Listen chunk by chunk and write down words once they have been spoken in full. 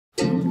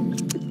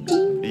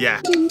Yeah.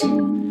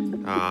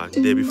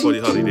 Day before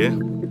the holiday,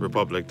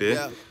 Republic Day.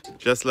 Yeah.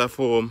 Just left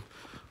home,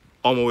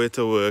 on my way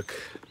to work.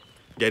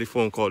 Get a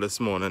phone call this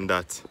morning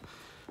that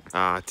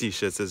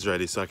t-shirts is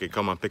ready so I can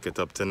come and pick it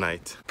up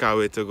tonight. Can't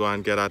wait to go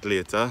and get that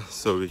later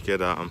so we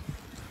could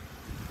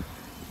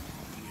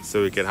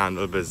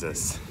handle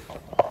business.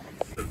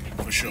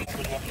 For sure.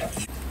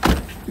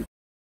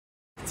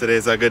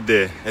 Today's a good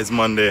day. It's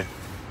Monday.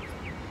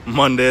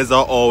 Mondays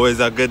are always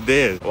a good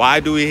day. Why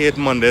do we hate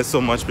Mondays so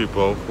much,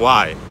 people?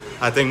 Why?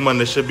 I think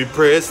Monday should be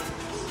praised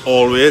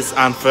always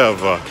and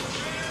forever.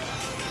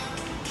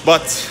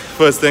 But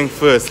first thing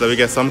first, let me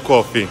get some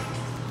coffee.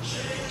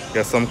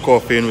 Get some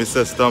coffee in my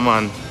system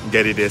and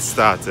get it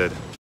started.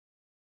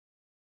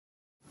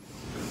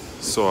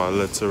 So I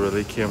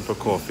literally came for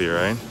coffee,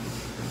 right?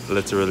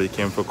 Literally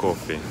came for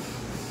coffee.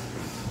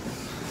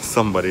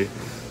 Somebody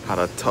had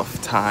a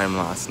tough time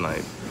last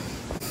night.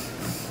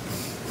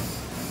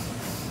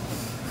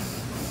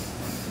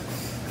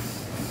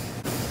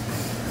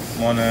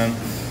 Morning.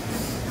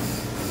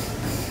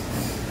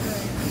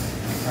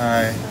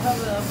 Hi. I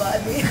have a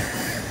body.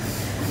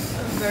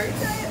 I'm very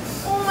tired.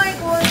 Oh my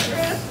god,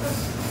 Chris.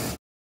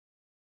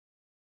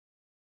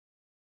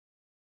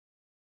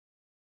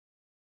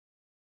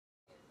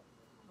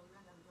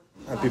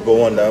 And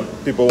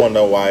people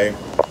wonder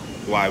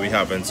why we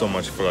having so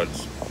much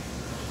floods.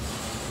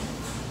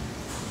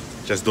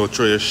 Just don't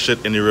throw your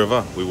shit in the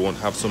river. We won't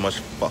have so much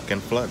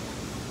fucking flood.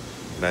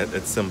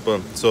 It's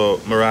simple. So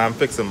Mariah, I'm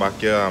fixing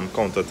back your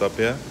countertop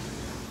here.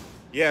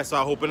 Yeah, so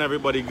I'm hoping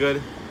everybody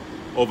good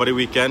over the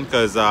weekend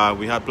because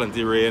we had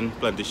plenty rain,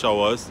 plenty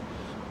showers.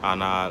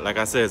 And like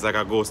I said, it's like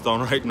a ghost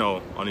town right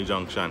now on the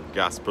junction.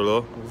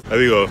 Gasparilla. There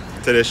we go.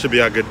 Today should be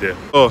a good day.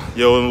 Oh,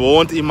 you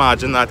won't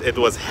imagine that it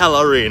was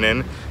hella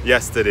raining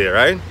yesterday,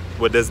 right?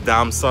 With this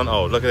damn sun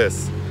out. Look at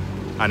this.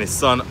 And the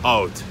sun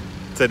out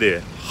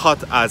today.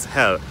 Hot as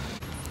hell.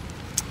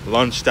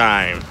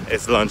 Lunchtime.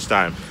 It's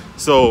lunchtime.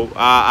 So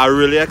I'm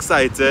really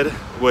excited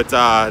with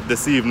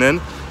this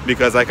evening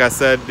because like I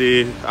said,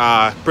 the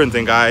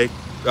printing guy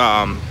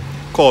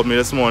called me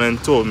this morning,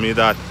 told me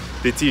that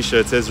the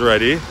t-shirt is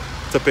ready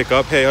to pick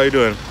up. Hey, how you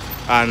doing?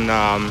 And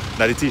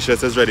that the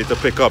t-shirt is ready to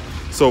pick up.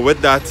 So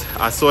with that,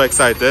 I'm so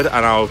excited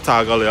and I'll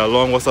tag all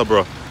along. What's up,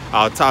 bro?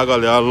 I'll tag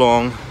all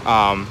along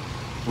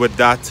with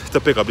that to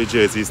pick up the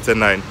jerseys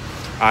tonight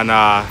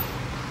and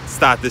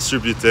start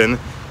distributing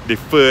the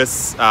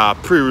first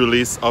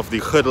pre-release of the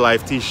Hood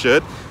Life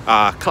t-shirt,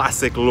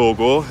 classic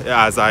logo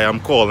as I am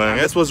calling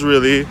it. This was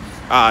really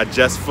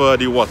just for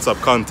the WhatsApp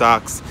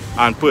contacts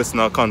and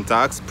personal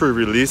contacts,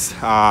 pre-release,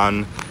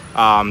 and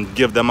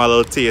give them a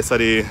little taste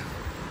of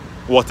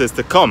what is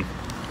to come,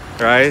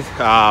 right?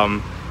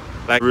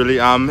 Like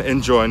really I'm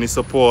enjoying the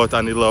support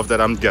and the love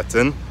that I'm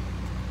getting.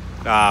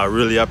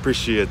 Really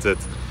appreciate it.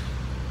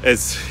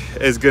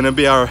 It's gonna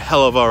be a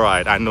hell of a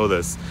ride. I know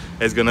this.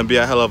 It's gonna be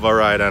a hell of a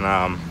ride,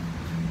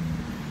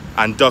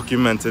 and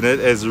documenting it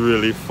is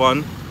really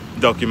fun.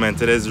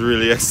 Documented is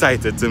really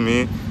excited to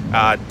me.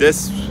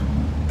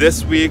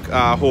 This week,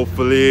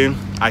 hopefully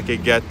I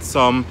could get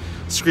some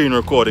screen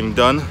recording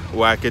done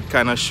where I could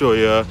kind of show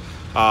you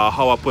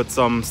how I put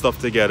some stuff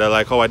together,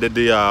 like how I did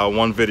the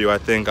one video. I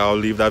think I'll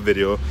leave that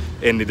video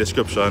in the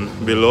description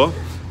below.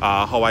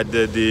 How I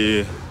did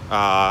the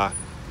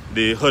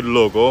hood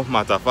logo,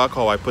 matter of fact,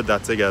 how I put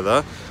that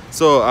together.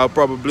 So I'll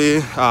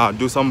probably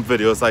do some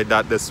videos like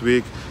that this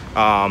week.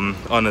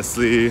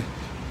 Honestly,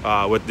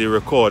 with the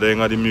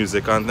recording of the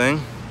music and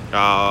thing,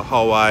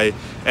 how I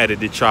edit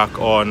the track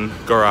on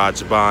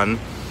GarageBand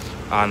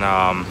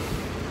and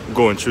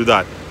going through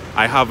that.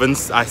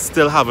 I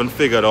still haven't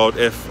figured out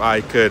if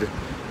I could.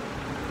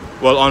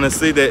 Well,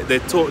 honestly, they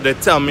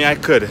tell me I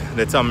could.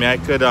 They tell me I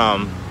could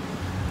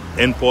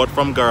import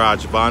from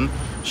GarageBand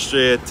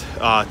straight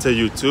to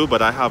YouTube,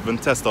 but I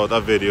haven't tested out a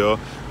video,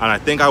 and I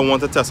think I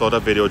want to test out a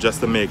video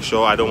just to make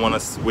sure. I don't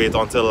want to wait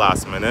until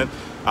last minute.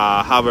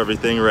 Have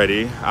everything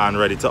ready and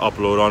ready to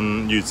upload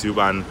on YouTube,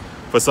 and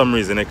for some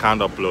reason it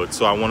can't upload.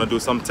 So I want to do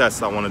some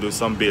tests. I want to do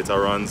some beta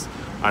runs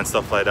and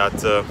stuff like that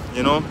to,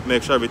 you know,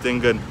 make sure everything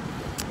good.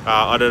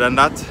 Other than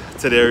that,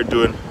 today we're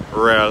doing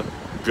real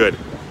good.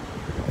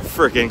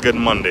 Freaking good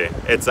Monday.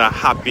 It's a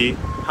happy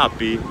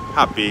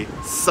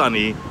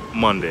sunny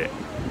Monday,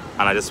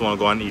 and I just want to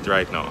go and eat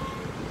right now.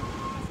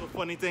 So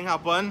funny thing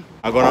happened.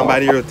 I'm gonna buy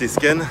the roti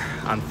skin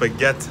and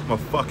forget my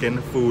fucking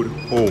food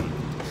home.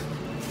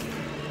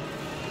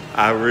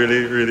 I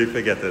really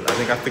forget it. I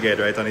think I forget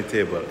it right on the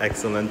table.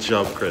 Excellent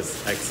job,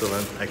 Chris.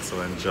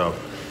 Excellent job.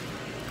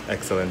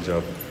 Excellent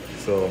job.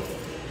 So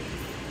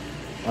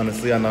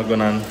honestly, I'm not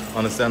gonna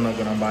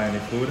buy any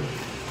food.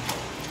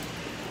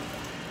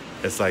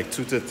 It's like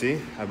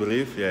 2:30, I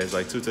believe. Yeah, it's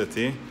like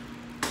 2:30.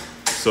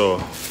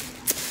 So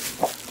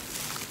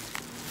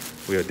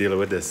we are dealing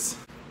with this.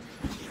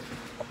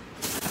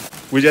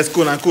 We just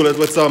gonna cool it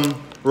with some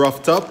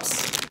rough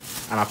tops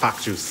and a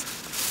pack juice.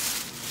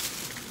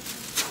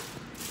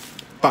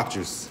 Pack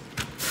juice.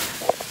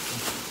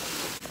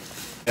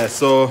 Yeah,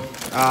 so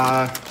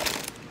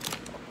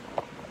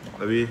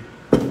let me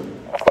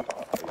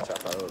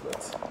chat a little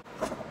bit.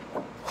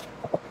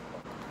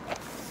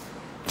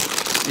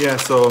 Yeah,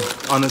 so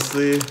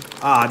honestly,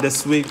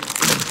 this week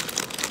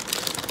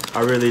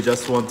I really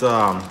just want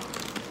to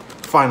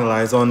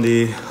finalize on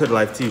the Hood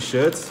Life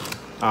t-shirts,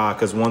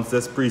 because once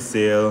this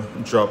pre-sale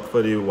drop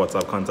for the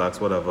WhatsApp contacts,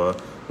 whatever,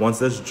 once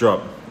this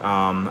drop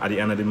at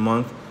the end of the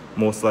month,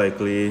 most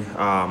likely,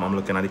 I'm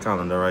looking at the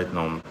calendar right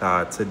now.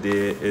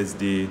 Today's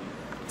the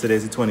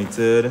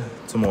 23rd,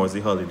 tomorrow's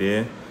the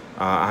holiday.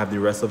 I have the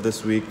rest of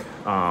this week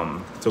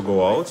to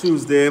go out.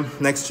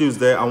 Next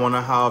Tuesday, I want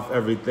to have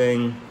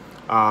everything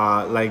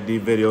like the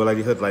video, like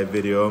the Hood Life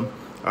video,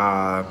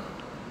 the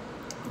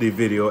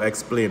video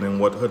explaining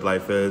what Hood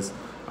Life is,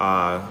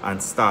 and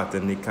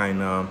starting the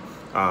kind of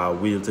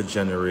wheel to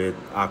generate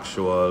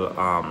actual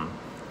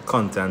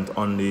content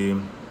on the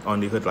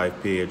Hood Life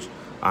page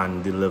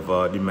and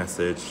deliver the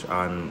message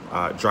and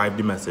drive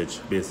the message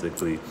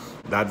basically.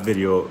 That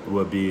video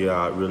will be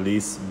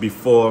released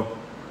before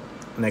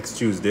next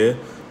Tuesday,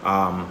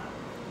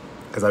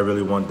 because I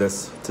really want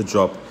this to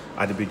drop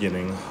at the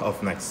beginning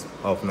of next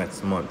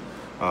month,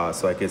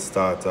 so I can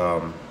start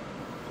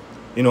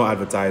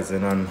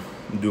advertising and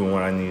doing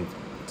what I need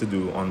to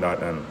do on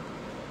that end.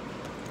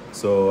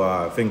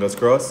 So fingers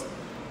crossed.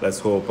 Let's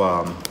hope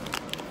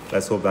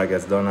that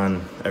gets done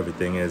and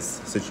everything is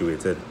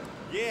situated.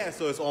 Yeah,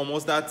 so it's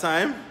almost that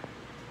time.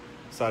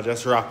 So I'm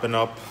just wrapping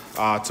up.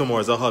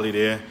 Tomorrow's a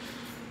holiday.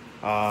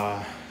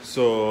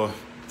 So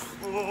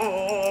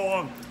I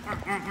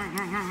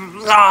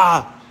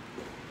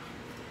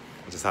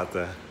just had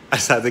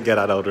to get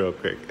that out real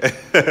quick.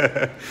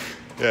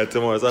 Yeah,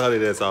 tomorrow's a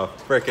holiday, so I'm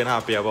freaking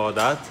happy about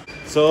that.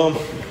 So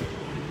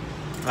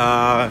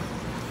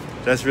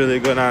just really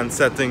going and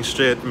set things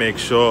straight, make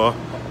sure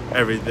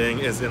everything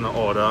is in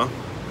order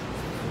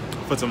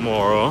for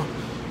tomorrow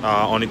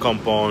on the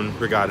compound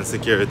regarding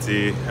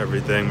security,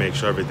 everything, make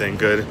sure everything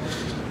good.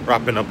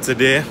 Wrapping up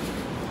today,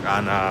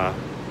 and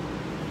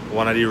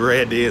one of the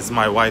rare days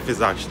my wife is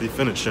actually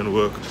finishing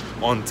work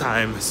on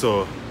time,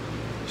 so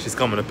she's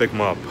coming to pick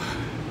me up.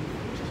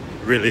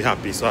 Really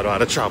happy, so I don't have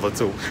to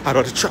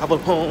travel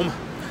home.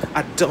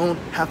 I don't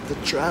have to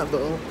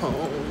travel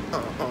home.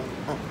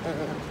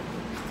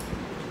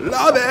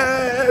 Love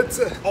it!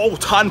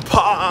 Out on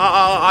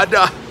pod!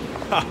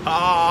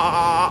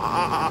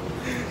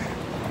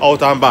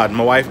 Out on bad.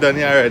 My wife done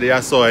here already. I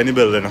saw her in the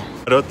building.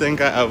 I don't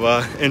think I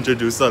ever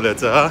introduced her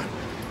to her,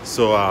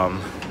 so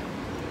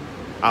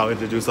I'll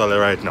introduce her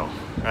right now.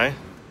 Right?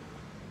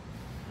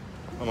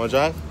 How much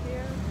drive?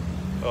 Yeah.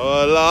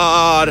 Oh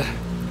Lord!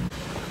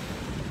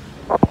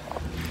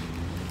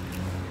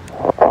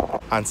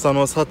 And sun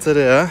was hot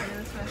today, eh?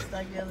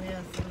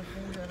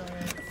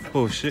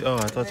 Oh shit, oh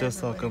I thought you were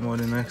talking about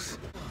the next.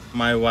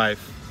 My wife,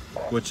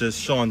 which is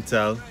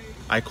Chantel,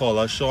 I call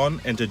her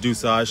Sean,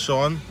 introduce her as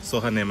Sean, so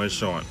her name is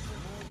Sean.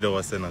 Don't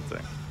want to say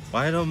nothing.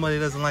 Why nobody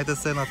doesn't like to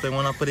say nothing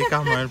when I put the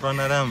camera in front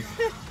of them?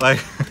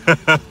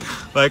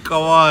 Like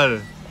come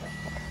on.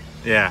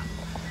 Yeah.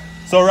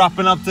 So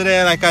wrapping up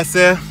today, like I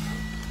said.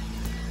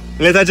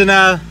 Later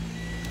Janelle.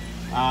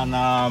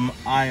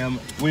 And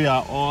we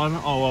are on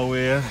our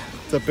way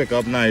to pick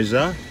up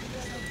Niger.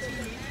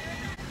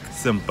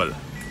 Simple.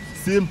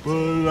 Give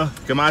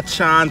me a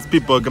chance,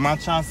 people. Give me a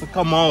chance to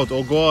come out.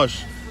 Oh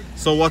gosh.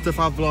 So what if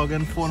I vlog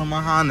in phone in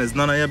my hand? It's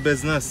none of your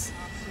business.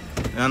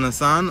 You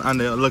understand? And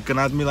they're looking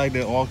at me like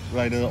they're all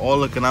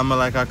looking at me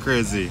like I'm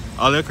crazy.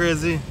 All you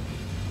crazy?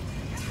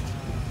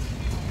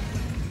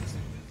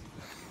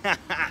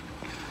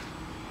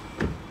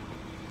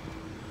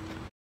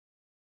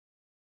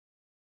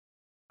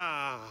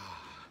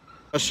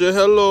 I say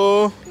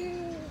hello.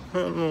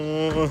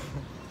 Hello.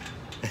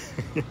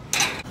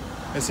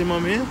 You see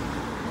mommy?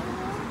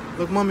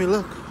 Look, mommy,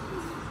 look.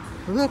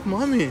 Look,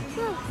 mommy.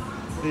 Look.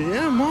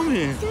 Yeah,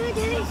 mommy. He's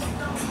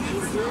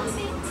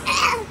mommy.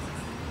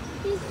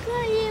 He's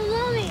calling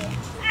mommy.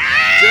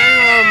 There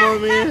you are,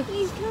 mommy.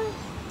 He's calling.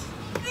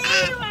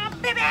 There you are,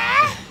 baby.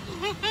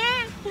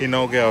 He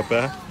no get up,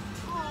 eh?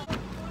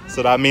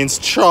 So that means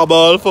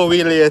trouble for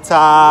we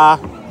later.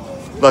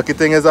 Lucky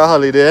thing is a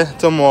holiday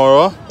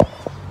tomorrow.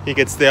 He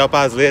could stay up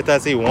as late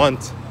as he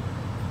wants.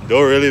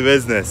 Don't really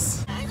business.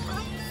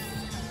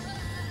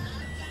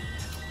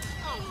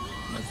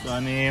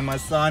 My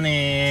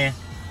sonny.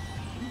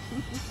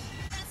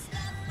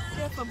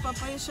 Careful,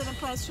 Papa, you should have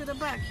passed through the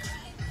back.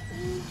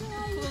 The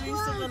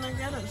police are gonna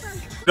get us.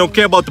 Don't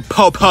care about the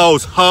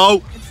po-pos,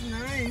 ho! It's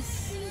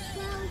nice.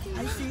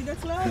 I see the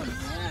clouds,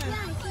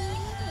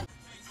 yeah.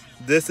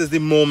 This is the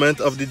moment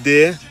of the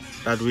day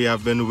that we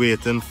have been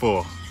waiting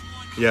for.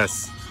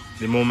 Yes,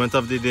 the moment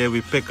of the day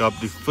we pick up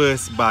the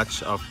first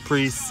batch of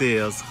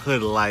pre-sales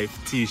Hood Life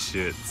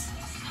t-shirts.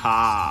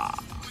 Ha!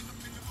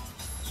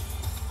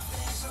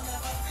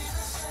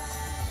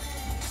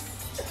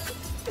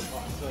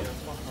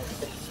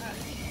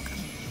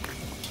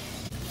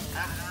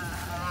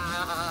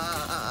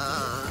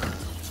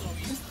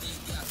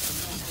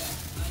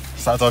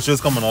 So I thought she was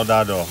coming out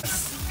that door.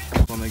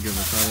 I'm gonna give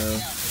it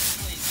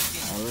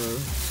a little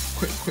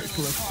quick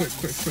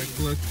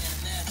look.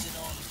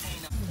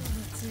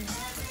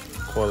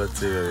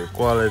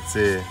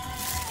 Quality.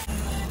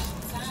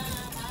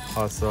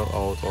 Hustle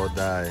out or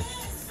die.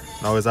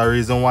 Now is a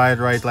reason why it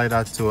write like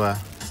that too.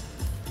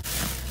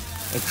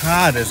 It's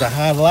hard, it's a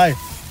hard life.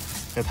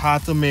 It's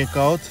hard to make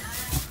out.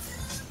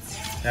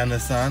 You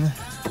understand?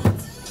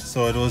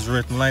 So it was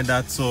written like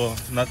that, so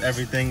not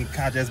everything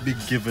can't just be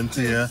given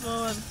to you.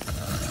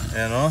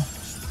 You know?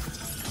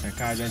 It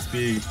can't just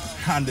be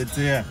handed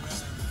to you.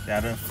 You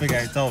have to figure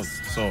it out.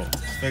 So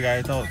figure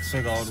it out,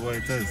 figure out what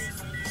it is.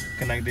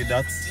 Connect the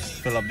dots,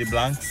 fill up the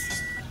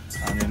blanks,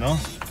 and you know,